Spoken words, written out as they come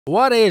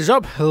What is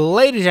up,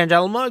 ladies and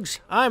gentlemen?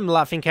 I'm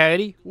Laughing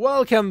Coyote.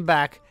 Welcome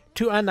back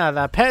to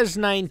another PES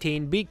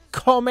 19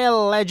 Become a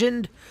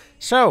Legend.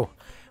 So,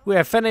 we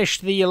have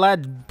finished the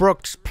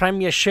Ladbrokes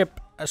Premiership,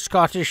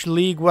 Scottish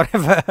League,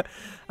 whatever,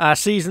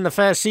 season, the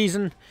first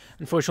season.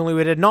 Unfortunately,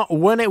 we did not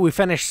win it. We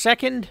finished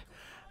second.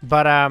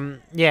 But,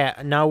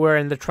 yeah, now we're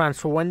in the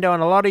transfer window,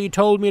 and a lot of you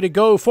told me to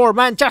go for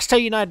Manchester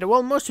United.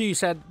 Well, most of you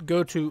said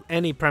go to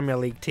any Premier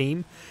League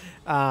team,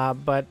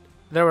 but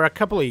there were a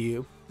couple of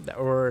you that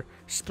were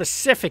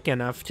specific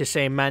enough to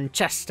say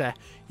Manchester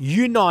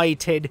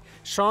United.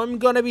 So I'm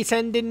going to be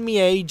sending me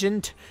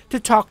agent to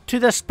talk to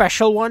the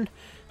special one,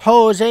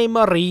 Jose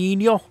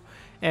Mourinho,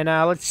 and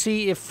let's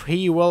see if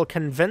he will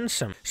convince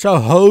him. So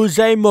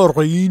Jose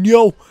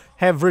Mourinho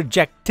have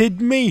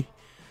rejected me.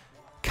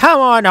 Come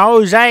on,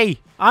 Jose.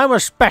 I'm a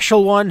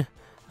special one.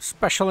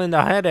 Special in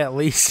the head, at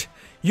least.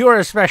 You're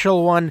a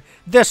special one.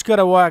 This could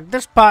have worked.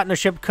 This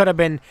partnership could have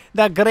been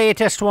the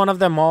greatest one of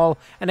them all,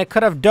 and it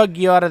could have dug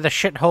you out of the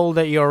shithole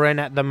that you're in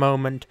at the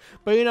moment.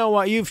 But you know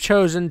what? You've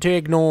chosen to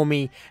ignore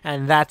me,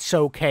 and that's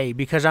okay,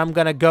 because I'm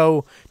going to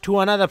go to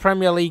another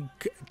Premier League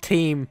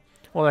team.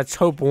 Well, let's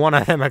hope one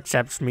of them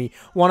accepts me.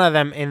 One of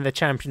them in the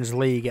Champions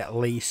League, at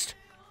least.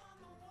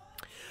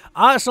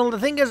 Arsenal, the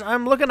thing is,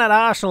 I'm looking at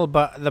Arsenal,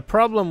 but the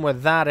problem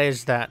with that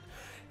is that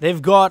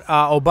they've got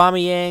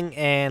Aubameyang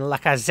and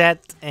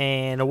Lacazette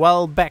and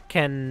Welbeck,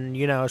 and,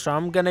 you know, so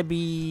I'm not going to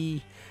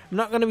be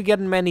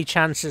getting many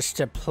chances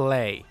to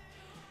play.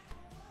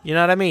 You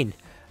know what I mean?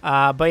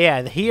 But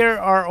yeah, here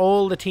are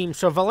all the teams.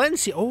 So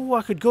Valencia, oh,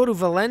 I could go to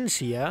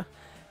Valencia,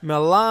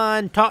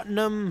 Milan,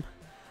 Tottenham,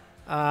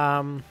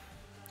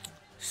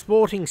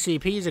 Sporting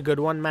CP is a good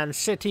one, Man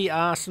City,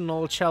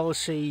 Arsenal,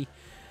 Chelsea.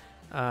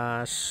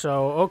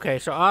 Okay,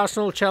 so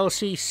Arsenal,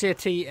 Chelsea,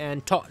 City,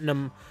 and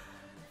Tottenham.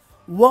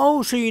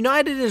 Whoa, so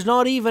United is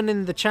not even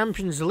in the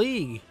Champions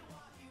League.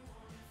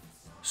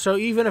 So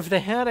even if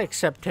they had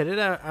accepted it,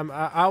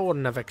 I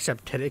wouldn't have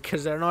accepted it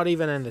because they're not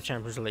even in the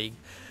Champions League.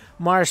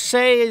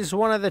 Marseille is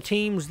one of the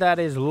teams that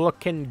is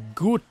looking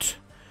good.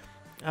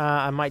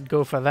 I might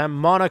go for them.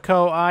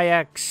 Monaco,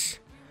 Ajax.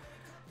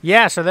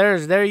 Yeah, so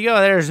there you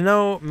go. There's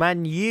no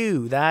Man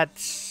U.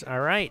 That's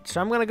all right.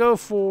 So I'm going to go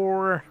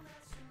for...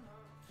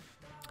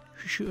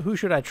 Who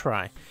should I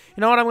try?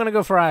 You know what? I'm going to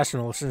go for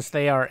Arsenal since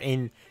they are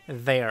in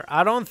there.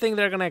 I don't think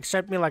they're going to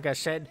accept me, like I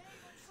said,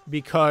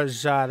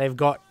 because they've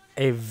got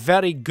a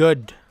very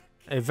good,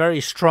 a very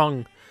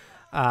strong...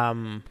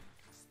 Oh,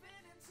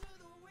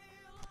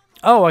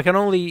 I can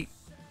only...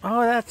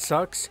 Oh, that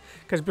sucks.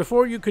 Because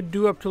before you could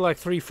do up to like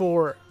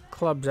 3-4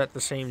 clubs at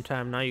the same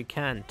time. Now you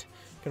can't.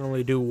 You can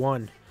only do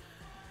one.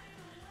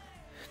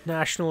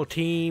 National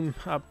team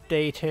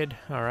updated.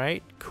 All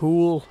right,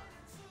 cool.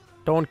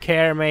 Don't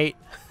care, mate.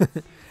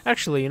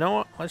 Actually, you know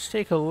what? Let's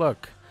take a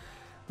look.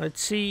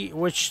 Let's see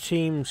which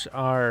teams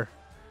are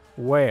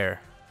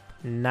where.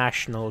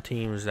 National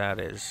teams, that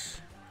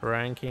is.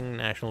 Ranking,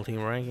 national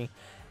team ranking.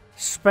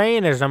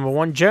 Spain is number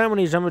 1.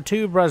 Germany is number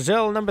 2.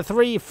 Brazil, number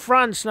 3.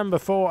 France, number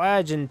 4.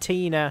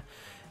 Argentina,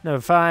 number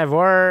 5.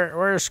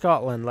 Where's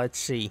Scotland? Let's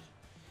see.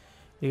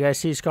 You guys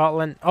see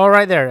Scotland? Oh,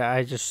 right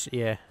there.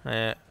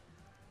 Yeah.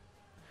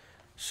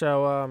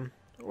 So,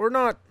 we're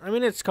not... I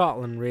mean, it's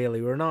Scotland, really.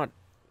 We're not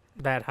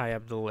that high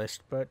up the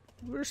list, but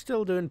we're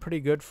still doing pretty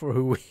good for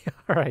who we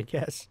are, I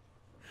guess.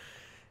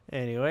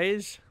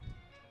 Anyways.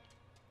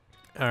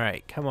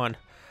 Alright, come on.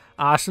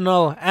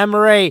 Arsenal,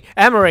 Emery,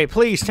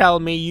 please tell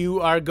me you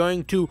are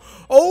going to...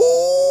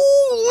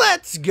 Oh,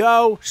 let's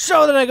go!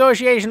 So the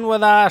negotiation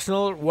with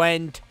Arsenal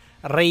went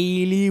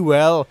really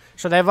well.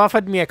 So they've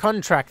offered me a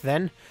contract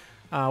then,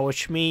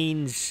 which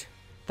means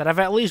that I've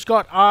at least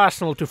got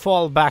Arsenal to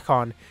fall back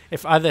on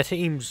if other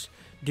teams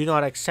do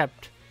not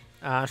accept.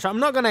 So I'm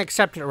not going to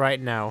accept it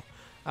right now.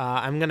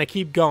 I'm going to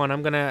keep going.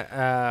 I'm going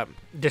to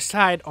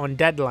decide on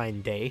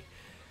deadline day.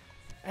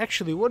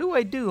 Actually, what do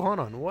I do? Hold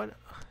on. What?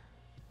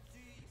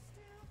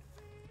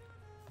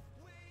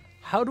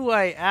 How do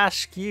I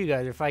ask you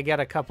guys if I get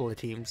a couple of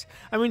teams?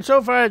 I mean,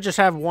 so far I just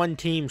have one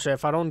team. So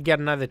if I don't get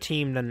another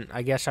team, then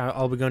I guess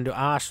I'll be going to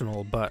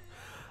Arsenal. But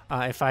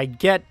if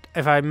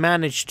I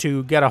manage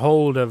to get a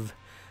hold of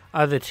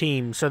other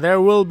teams, so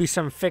there will be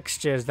some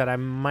fixtures that I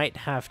might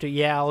have to...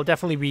 Yeah, I'll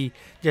definitely be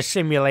just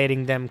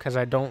simulating them because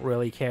I don't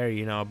really care,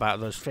 you know, about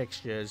those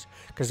fixtures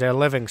because they're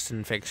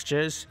Livingston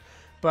fixtures.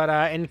 But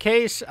in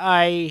case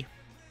another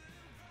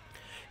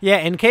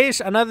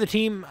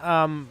team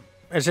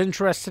is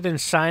interested in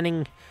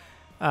signing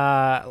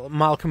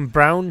Malcolm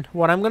Brown,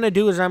 what I'm going to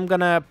do is I'm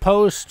going to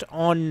post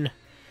on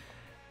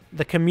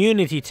the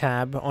community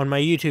tab on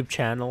my YouTube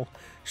channel.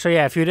 So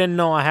yeah, if you didn't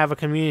know, I have a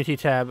community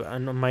tab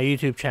on my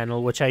YouTube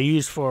channel, which I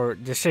use for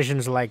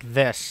decisions like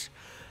this.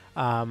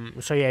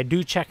 So yeah,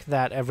 do check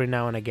that every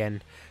now and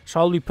again. So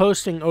I'll be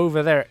posting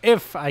over there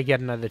if I get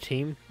another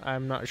team.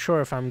 I'm not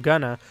sure if I'm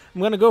gonna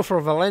go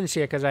for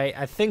Valencia because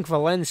I think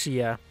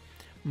Valencia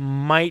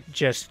might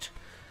just...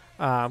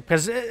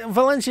 because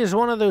Valencia is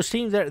one of those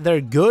teams that they're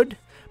good,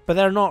 but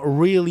they're not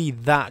really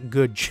that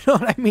good. You know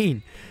what I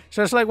mean?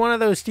 So it's like one of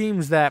those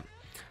teams that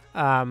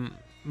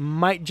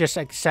might just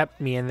accept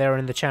me, and they're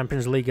in the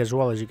Champions League as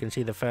well, as you can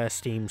see, the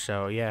first team.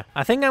 So yeah,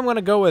 I think I'm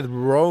gonna go with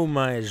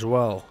Roma as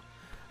well.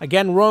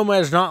 Again, Roma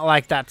is not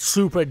like that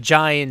super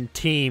giant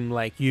team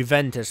like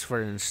Juventus, for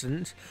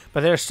instance,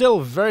 but they're still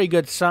a very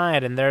good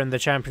side, and they're in the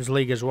Champions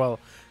League as well.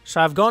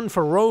 So I've gone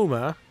for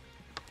Roma.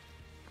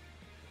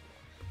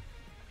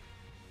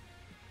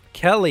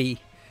 Kelly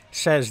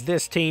says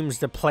this team's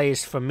the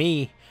place for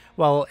me.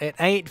 Well, it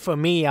ain't for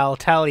me, I'll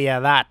tell you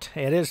that.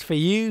 It is for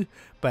you,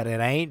 but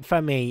it ain't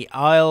for me.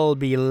 I'll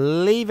be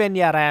leaving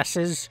your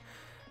asses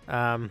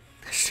as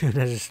soon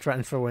as this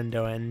transfer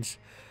window ends.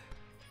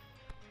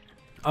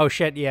 Oh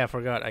shit, yeah, I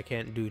forgot I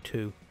can't do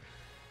 2.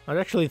 I was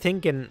actually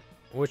thinking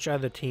which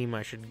other team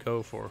I should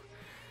go for.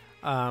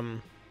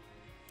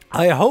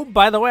 I hope,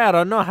 by the way, I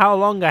don't know how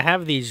long I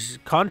have these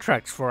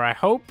contracts for. I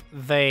hope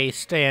they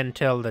stay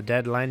until the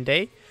deadline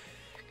day.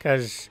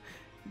 Because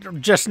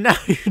just now,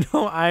 you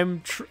know,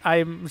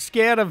 I'm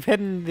scared of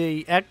hitting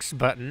the X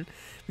button.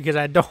 Because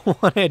I don't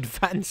want to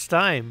advance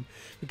time.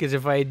 Because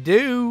if I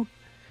do,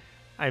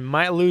 I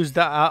might lose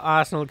the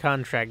Arsenal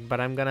contract.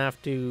 But I'm going to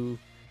have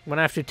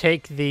to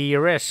take the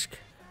risk.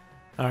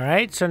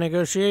 Alright, so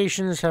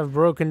negotiations have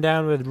broken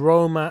down with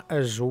Roma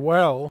as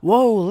well.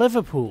 Whoa,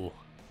 Liverpool.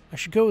 I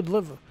should go with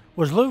Liverpool.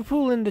 Was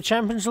Liverpool in the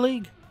Champions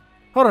League?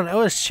 Hold on, it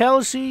was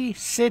Chelsea,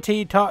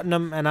 City,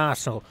 Tottenham, and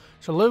Arsenal.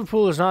 So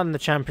Liverpool is not in the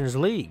Champions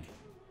League.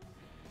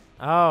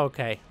 Oh,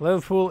 okay.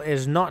 Liverpool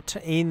is not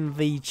in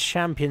the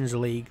Champions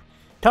League.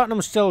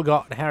 Tottenham still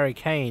got Harry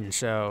Kane,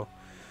 so...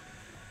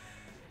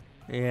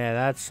 yeah,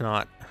 that's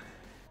not...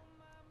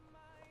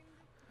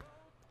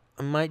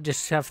 I might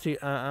just have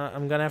to...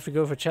 I'm going to have to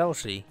go for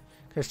Chelsea.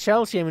 Because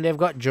Chelsea, I mean, they've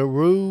got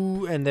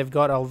Giroud and they've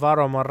got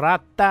Alvaro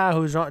Morata,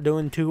 who's not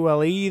doing too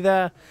well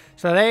either.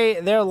 So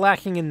they're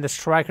lacking in the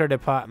striker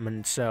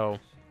department, so...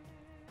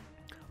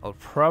 I'll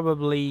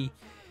probably...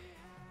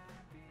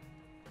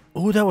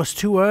 oh, that was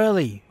too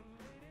early.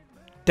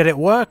 Did it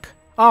work?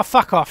 Oh,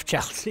 fuck off,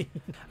 Chelsea.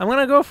 I'm going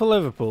to go for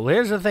Liverpool.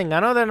 Here's the thing.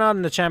 I know they're not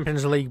in the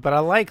Champions League, but I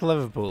like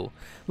Liverpool.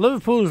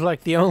 Liverpool's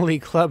like the only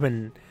club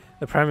in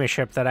the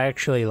Premiership that I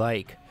actually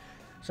like.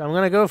 So I'm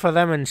going to go for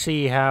them and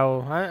see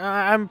how...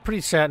 I'm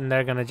pretty certain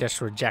they're going to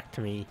just reject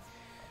me.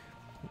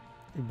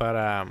 But,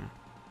 I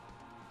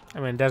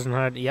mean, it doesn't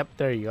hurt. Yep,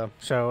 there you go.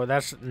 So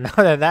that's... now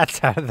that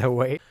that's out of the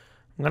way,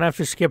 I'm going to have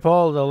to skip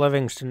all the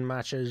Livingston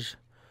matches.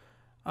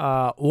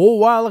 Oh,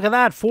 wow, look at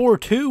that.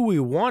 4-2, we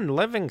won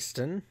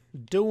Livingston.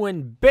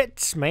 Doing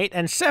bits, mate.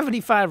 And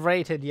 75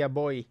 rated, yeah,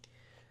 boy.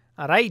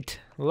 Alright,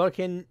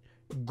 looking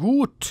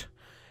good.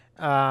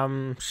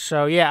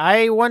 So, yeah,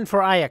 I went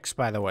for Ajax,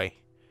 by the way.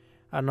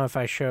 I don't know if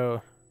I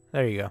show...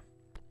 there you go.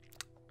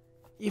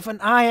 If an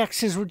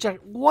Ajax is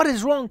rejected... what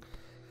is wrong?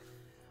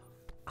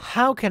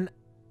 How can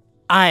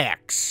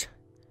Ajax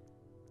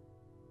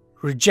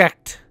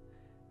reject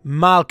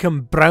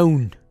Malcolm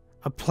Brown?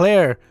 A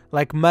player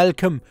like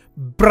Malcolm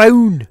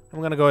Brown. I'm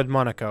going to go with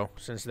Monaco,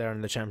 since they're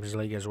in the Champions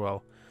League as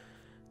well.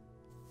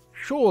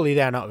 Surely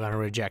they're not going to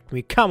reject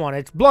me. Come on,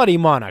 it's bloody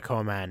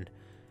Monaco, man.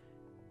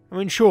 I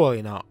mean,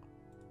 surely not.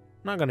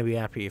 I'm not going to be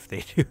happy if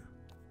they do.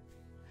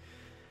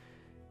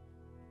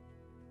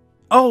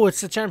 Oh,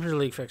 it's the Champions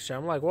League fixture.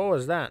 I'm like, what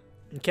was that?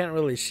 You can't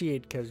really see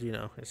it because, you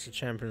know, it's the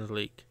Champions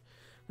League.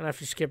 I'm going to have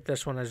to skip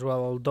this one as well,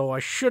 although I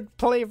should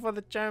play for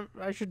the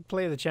I should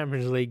play the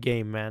Champions League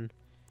game, man.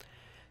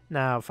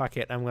 Nah, fuck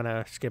it. I'm going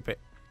to skip it.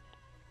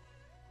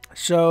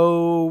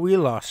 So, we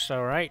lost,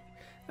 alright.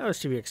 That was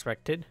to be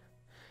expected.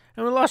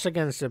 And we lost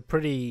against a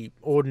pretty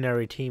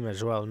ordinary team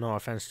as well. No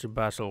offense to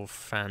Basel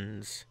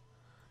fans.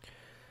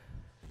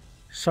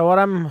 So, what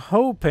I'm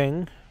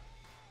hoping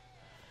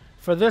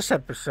for this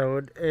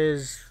episode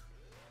is...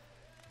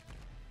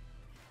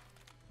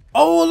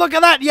 oh, look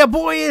at that! Your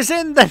boy is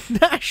in the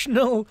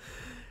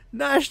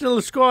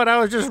national squad. I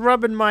was just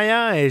rubbing my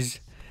eyes.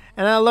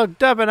 And I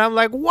looked up and I'm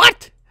like,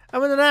 what?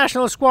 I'm in the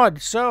national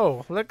squad.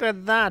 So, look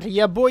at that.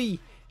 Your boy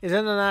is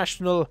in the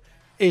national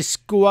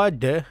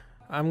squad.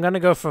 I'm going to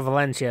go for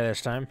Valencia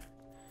this time.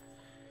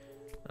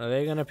 Are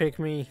they going to pick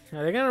me?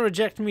 Are they going to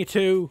reject me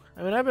too?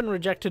 I mean, I've been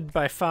rejected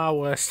by far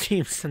worse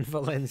teams than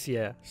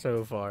Valencia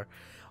so far.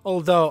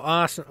 Although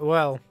Arsenal,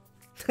 well,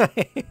 I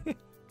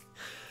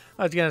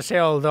was going to say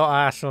although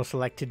Arsenal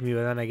selected me,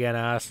 but then again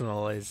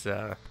Arsenal is,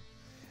 I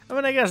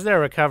mean, I guess they're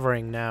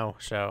recovering now,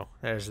 so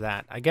there's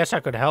that. I guess I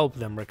could help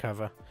them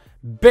recover.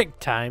 Big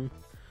time.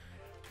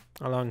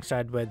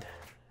 Alongside with,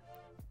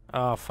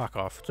 oh, fuck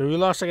off. So we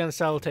lost against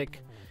Celtic.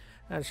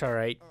 That's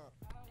alright.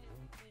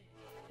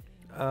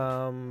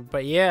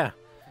 But yeah,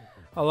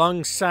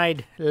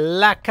 alongside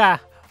Laka,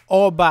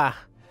 Oba,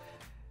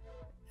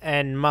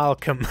 and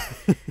Malcolm.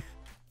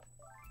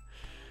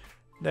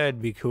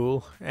 That'd be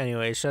cool.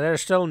 Anyway, so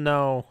there's still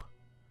no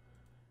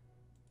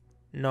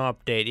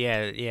update.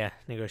 Yeah,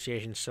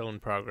 negotiations still in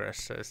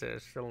progress. So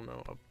there's still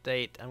no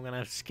update. I'm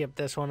gonna skip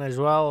this one as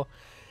well.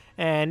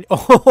 And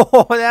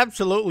oh, it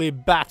absolutely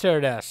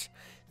battered us.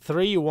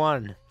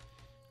 3-1.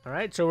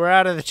 Alright, so we're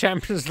out of the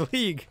Champions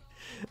League.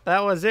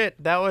 That was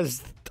it. That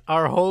was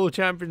our whole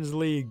Champions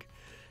League.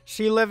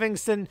 See,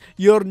 Livingston,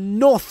 you're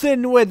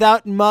nothing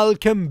without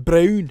Malcolm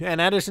Brown. And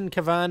Edison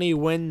Cavani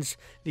wins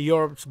the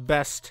Europe's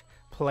Best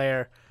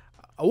Player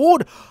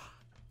award.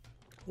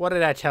 What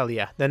did I tell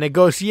you? The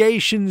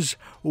negotiations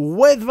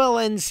with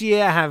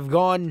Valencia have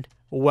gone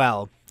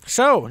well.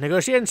 So,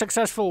 negotiating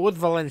successful with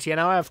Valencia.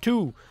 Now I have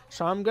 2.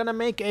 So I'm going to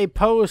make a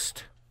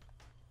post.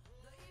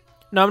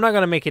 No, I'm not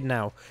going to make it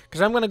now.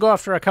 Because I'm going to go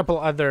after a couple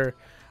other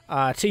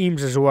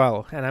teams as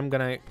well. And I'm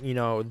going to, you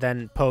know,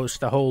 then post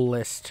the whole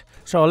list.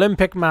 So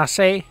Olympique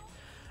Marseille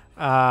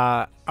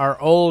are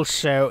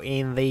also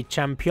in the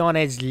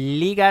Champions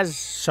Ligas.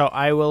 So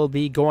I will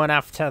be going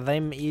after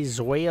them as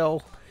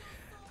well.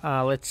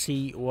 Let's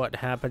see what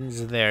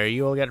happens there.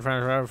 You will get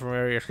transferred from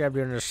various clubs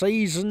during the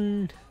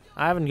season.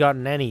 I haven't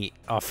gotten any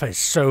offers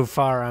so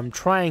far. I'm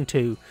trying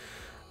to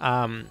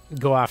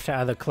go after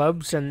other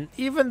clubs, and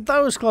even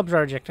those clubs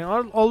are rejecting,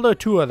 although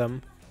 2 of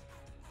them.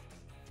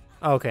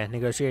 Okay,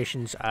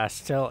 negotiations are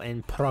still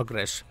in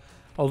progress,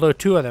 although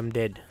 2 of them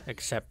did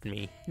accept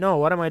me. No,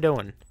 what am I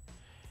doing?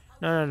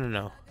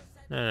 No,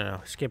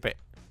 skip it.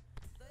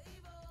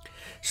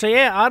 So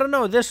yeah, I don't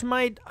know,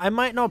 I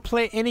might not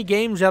play any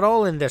games at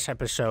all in this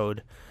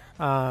episode.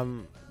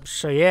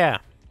 So yeah.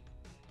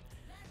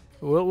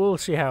 We'll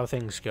see how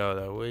things go,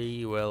 though.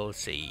 We will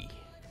see.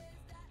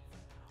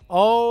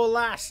 Oh,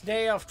 last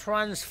day of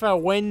transfer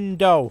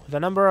window.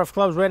 The number of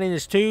clubs waiting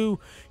is 2.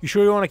 You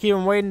sure you want to keep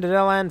them waiting to the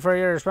end for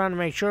your response to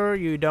make sure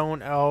you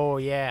don't? Oh,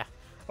 yeah.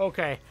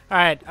 Okay.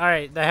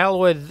 Alright. The hell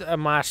with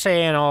Marseille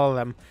and all of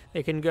them.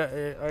 They can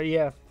go...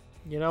 yeah.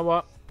 You know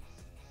what?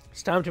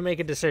 It's time to make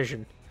a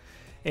decision.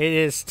 It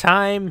is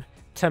time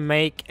to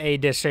make a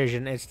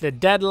decision. It's the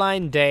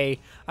deadline day.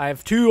 I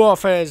have 2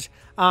 offers.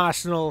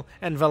 Arsenal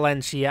and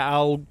Valencia.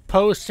 I'll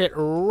post it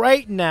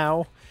right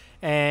now,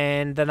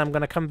 and then I'm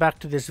going to come back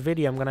to this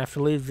video. I'm going to have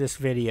to leave this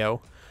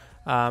video.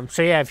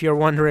 So yeah, if you're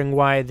wondering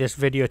why this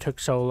video took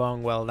so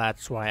long, well,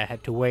 that's why I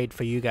had to wait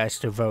for you guys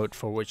to vote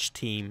for which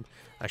team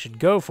I should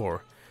go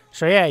for.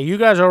 So yeah, you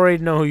guys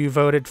already know who you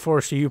voted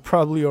for, so you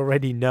probably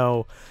already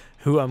know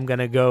who I'm going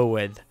to go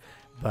with.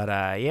 But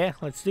yeah,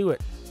 let's do it.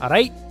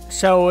 Alright,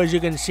 so as you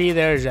can see,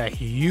 there's a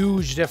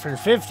huge difference.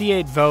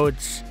 58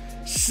 votes.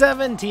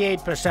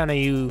 78% of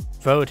you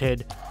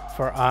voted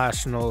for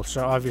Arsenal,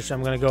 so obviously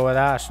I'm going to go with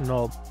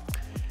Arsenal.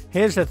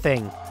 Here's the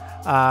thing.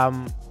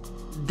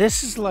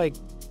 This is like...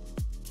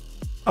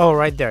 Oh,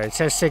 right there. It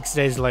says 6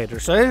 days later.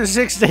 So it is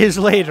 6 days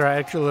later. I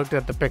actually looked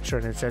at the picture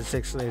and it says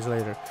 6 days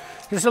later.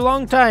 Just a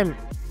long time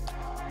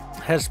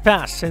has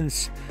passed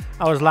since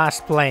I was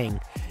last playing.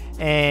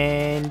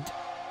 And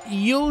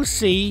you'll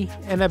see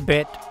in a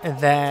bit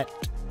that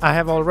I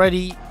have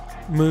already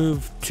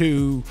moved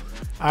to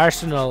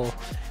Arsenal.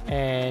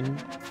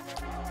 And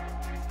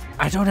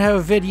I don't have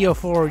a video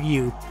for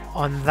you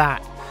on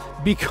that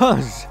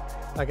because,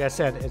 like I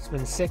said, it's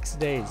been 6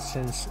 days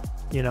since,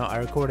 you know, I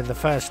recorded the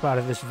first part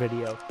of this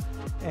video,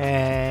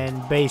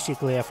 and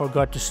basically I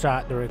forgot to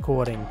start the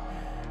recording.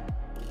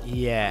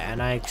 Yeah,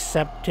 and I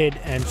accepted,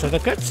 and so the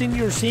cutscene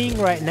you're seeing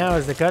right now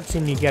is the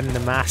cutscene you get in the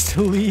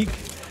Master League.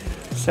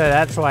 So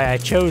that's why I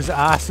chose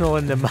Arsenal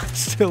in the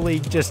Master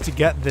League, just to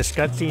get this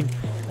cutscene.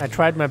 I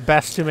tried my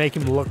best to make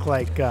him look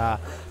like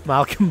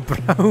Malcolm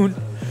Brown.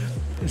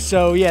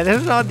 So yeah,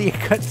 this is not the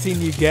cutscene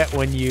you get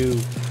when you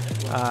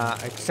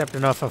accept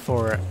an offer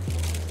for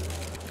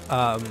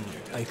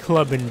a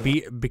club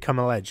and become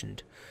a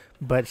legend.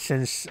 But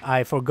since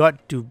I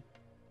forgot to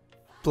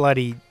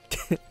bloody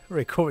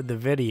record the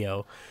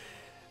video,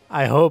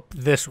 I hope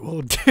this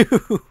will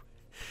do.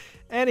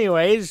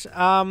 Anyways,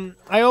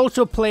 I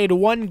also played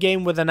one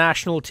game with the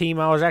national team.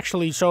 I was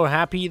actually so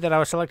happy that I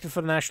was selected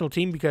for the national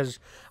team because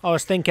I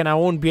was thinking I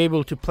won't be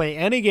able to play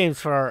any games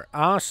for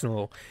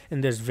Arsenal in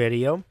this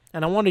video.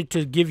 And I wanted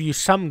to give you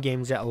some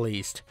games at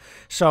least.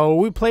 So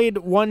we played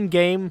one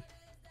game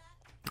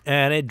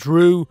and it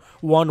drew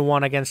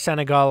 1-1 against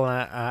Senegal.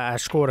 And I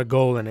scored a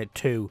goal in it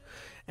too.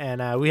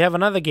 And we have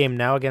another game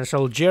now against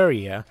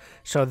Algeria.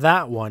 So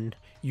that one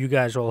you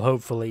guys will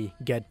hopefully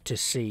get to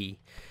see.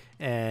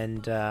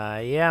 And,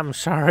 yeah, I'm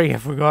sorry I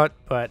forgot,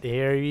 but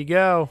here you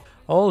go.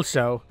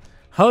 Also,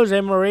 Jose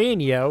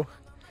Mourinho,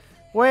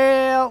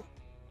 well,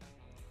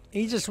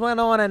 he just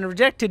went on and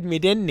rejected me,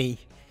 didn't he?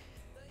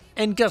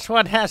 And guess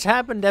what has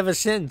happened ever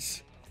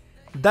since?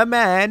 The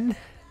man,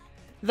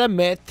 the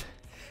myth,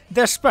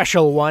 the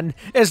special one,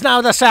 is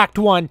now the sacked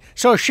one.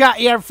 So shut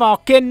your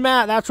fucking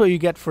mouth. That's what you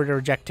get for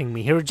rejecting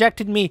me. He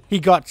rejected me, he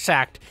got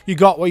sacked. You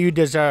got what you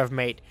deserve,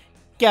 mate.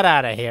 Get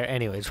out of here.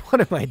 Anyways, what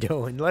am I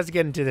doing? Let's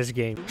get into this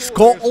game.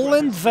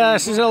 Scotland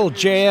versus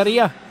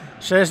Algeria.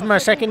 So this is my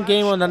second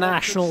game on the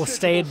national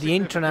stage, the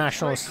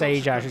international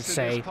stage, I should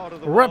say.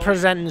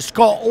 Representing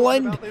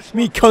Scotland,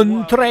 me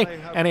country.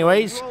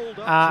 Anyways,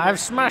 I've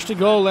smashed a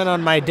goal in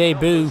on my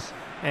debut.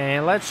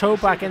 And let's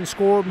hope I can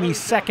score me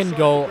second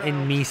goal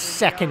in me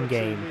second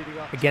game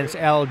against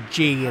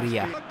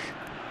Algeria.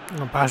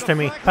 Oh, pass to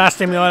me. Pass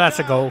to me. Oh, that's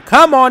a goal.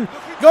 Come on.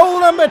 Goal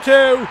number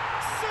 2.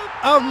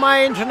 Of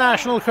my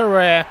international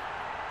career.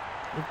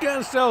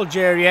 Against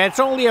Algeria, it's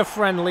only a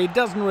friendly,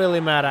 doesn't really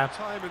matter.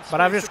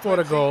 But I've just scored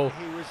a goal.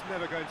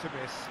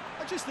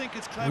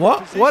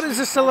 What is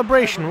the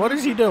celebration? What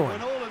is he doing?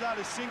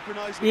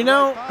 You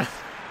know,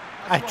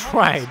 I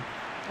tried.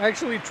 I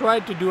actually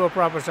tried to do a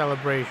proper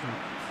celebration.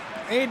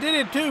 And he did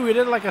it too. He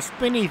did like a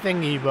spinny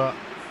thingy, but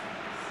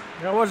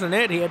that wasn't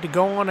it. He had to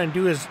go on and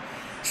do his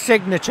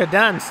signature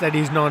dance that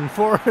he's known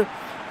for.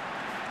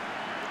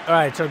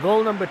 Alright, so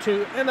goal number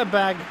 2 in the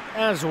bag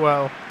as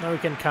well. Now we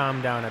can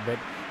calm down a bit.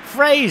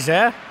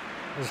 Fraser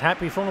is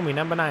happy for me,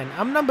 number 9.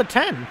 I'm number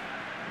 10.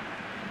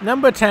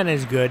 Number 10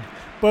 is good,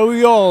 but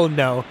we all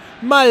know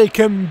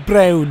Malcolm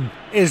Brown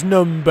is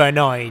number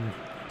 9.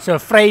 So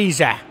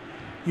Fraser,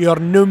 your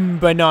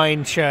number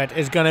 9 shirt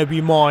is going to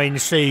be mine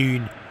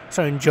soon.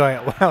 So enjoy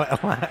it while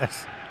it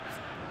lasts.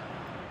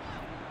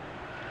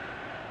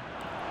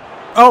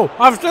 Oh,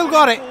 I've still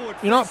got it.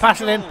 You know what?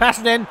 Pass it in. Pass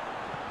it in.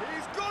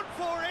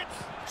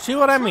 See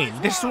what I mean?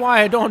 This is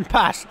why I don't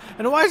pass.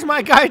 And why is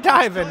my guy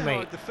diving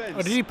me?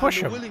 Or did he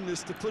push him?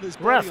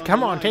 Ref,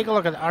 come on, take a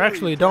look at that. I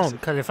actually don't,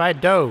 because if I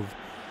dove,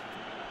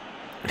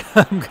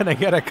 I'm going to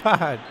get a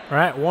card.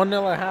 Right,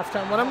 1-0 at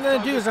halftime. What I'm going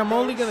to do is I'm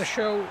only going to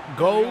show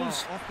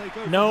goals.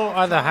 No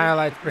other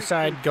highlights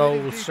beside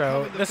goals.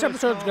 So this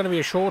episode's going to be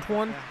a short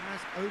one.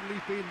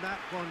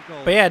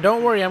 But yeah,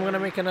 don't worry, I'm going to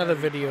make another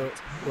video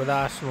with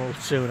Arsenal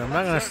soon. I'm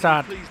not going to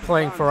start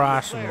playing for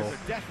Arsenal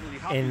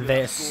in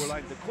this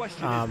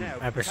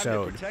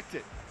episode.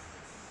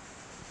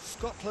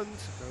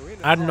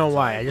 I don't know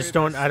why.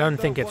 I don't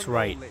think it's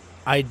right.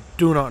 I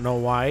do not know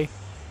why.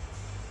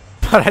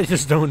 But I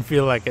just don't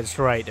feel like it's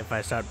right if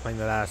I start playing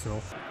with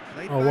Arsenal.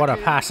 Oh, what a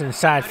pass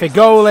inside.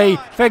 Figoli!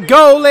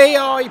 Figoli!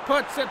 Oh, he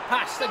puts it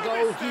past the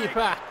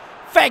goalkeeper.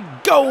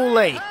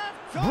 Figoli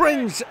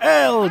brings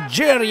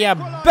Algeria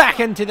back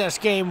into this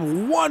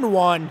game.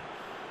 1-1.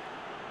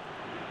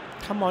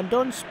 Come on,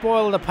 don't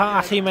spoil the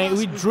party, mate.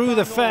 We drew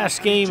the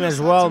first game as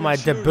well, my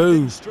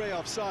debut.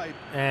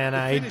 And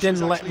he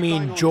didn't let me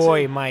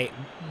enjoy my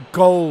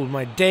goal,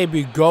 my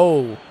debut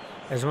goal,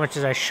 as much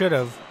as I should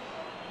have.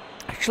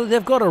 Actually,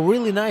 they've got a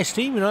really nice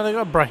team, you know. They've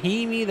got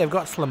Brahimi, they've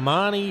got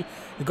Slimani,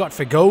 they've got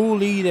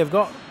Figoli, they've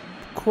got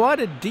quite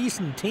a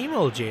decent team,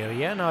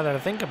 Algeria, now that I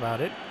think about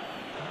it.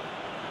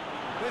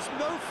 There's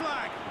no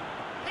flag.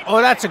 Oh,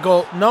 that's a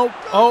goal. Nope.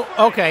 Oh,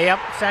 okay, yep.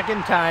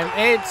 Second time.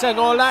 It's a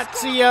goal.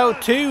 Lazio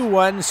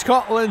 2-1.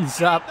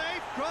 Scotland's up.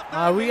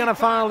 Are we going to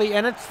finally...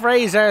 And it's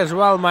Fraser as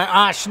well, my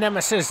arch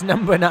nemesis,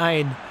 number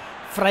 9.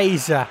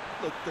 Fraser.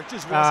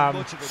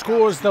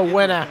 Scores the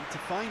winner.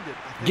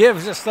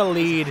 Gives us the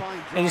lead.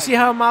 And you see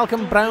how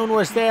Malcolm Brown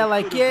was there,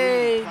 like,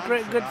 yay,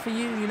 great, good for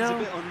you, you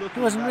know. He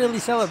wasn't really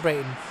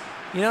celebrating.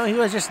 You know, he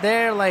was just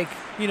there, like,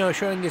 you know,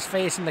 showing his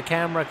face in the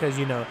camera because,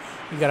 you know,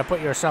 you got to put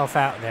yourself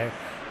out there.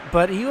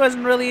 But he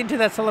wasn't really into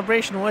that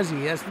celebration, was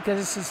he? That's because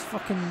it's this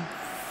fucking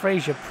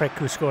Fraser prick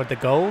who scored the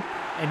goal.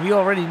 And we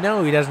already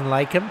know he doesn't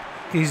like him.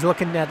 He's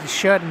looking at his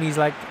shirt and he's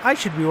like, I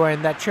should be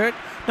wearing that shirt.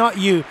 Not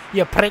you,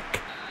 you prick.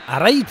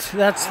 Alright,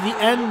 that's the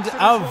end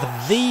of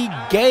the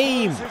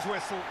game.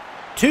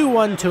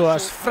 2-1 to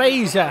us.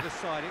 Fraser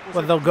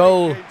with the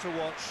goal.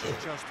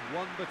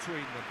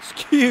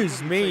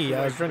 Excuse me,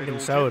 I was drinking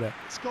soda.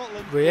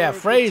 But yeah,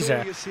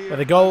 Fraser with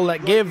a goal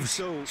that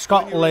gives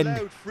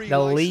Scotland the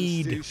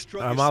lead.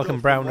 Malcolm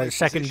Brown with the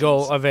second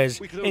goal of his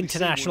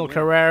international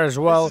career as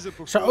well.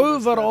 So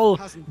overall,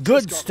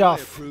 good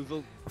stuff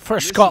for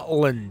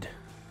Scotland.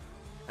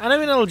 And I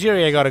mean,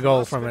 Algeria got a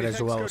goal from it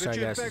as well, so I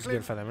guess it's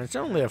good for them. It's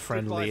only a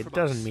friendly. It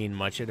doesn't mean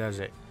much, does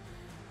it?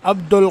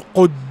 Abdul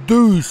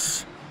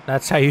Quddus.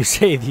 That's how you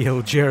say the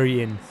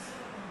Algerian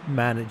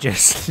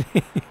manager's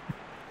name.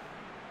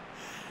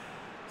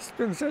 It's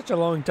been such a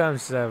long time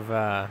since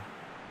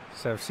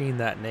I've seen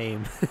that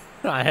name.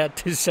 I had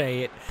to say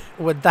it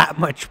with that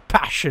much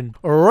passion.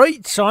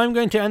 Right, so I'm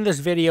going to end this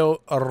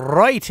video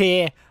right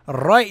here,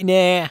 right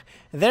now.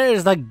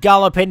 There's the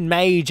galloping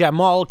major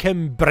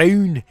Malcolm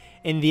Brown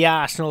in the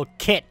Arsenal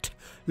kit,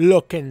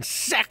 looking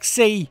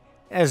sexy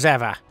as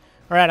ever.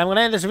 Alright, I'm going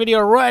to end this video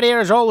right here.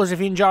 As always,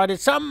 if you enjoyed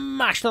it,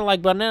 smash the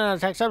like button,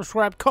 and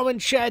subscribe,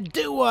 comment, share,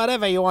 do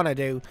whatever you want to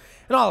do.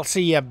 And I'll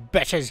see you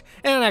bitches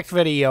in the next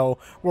video,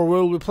 where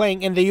we'll be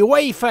playing in the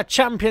UEFA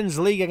Champions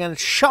League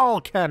against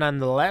Schalke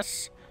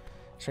nonetheless.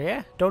 So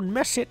yeah, don't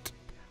miss it.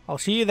 I'll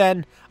see you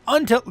then.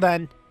 Until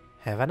then,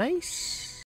 have a nice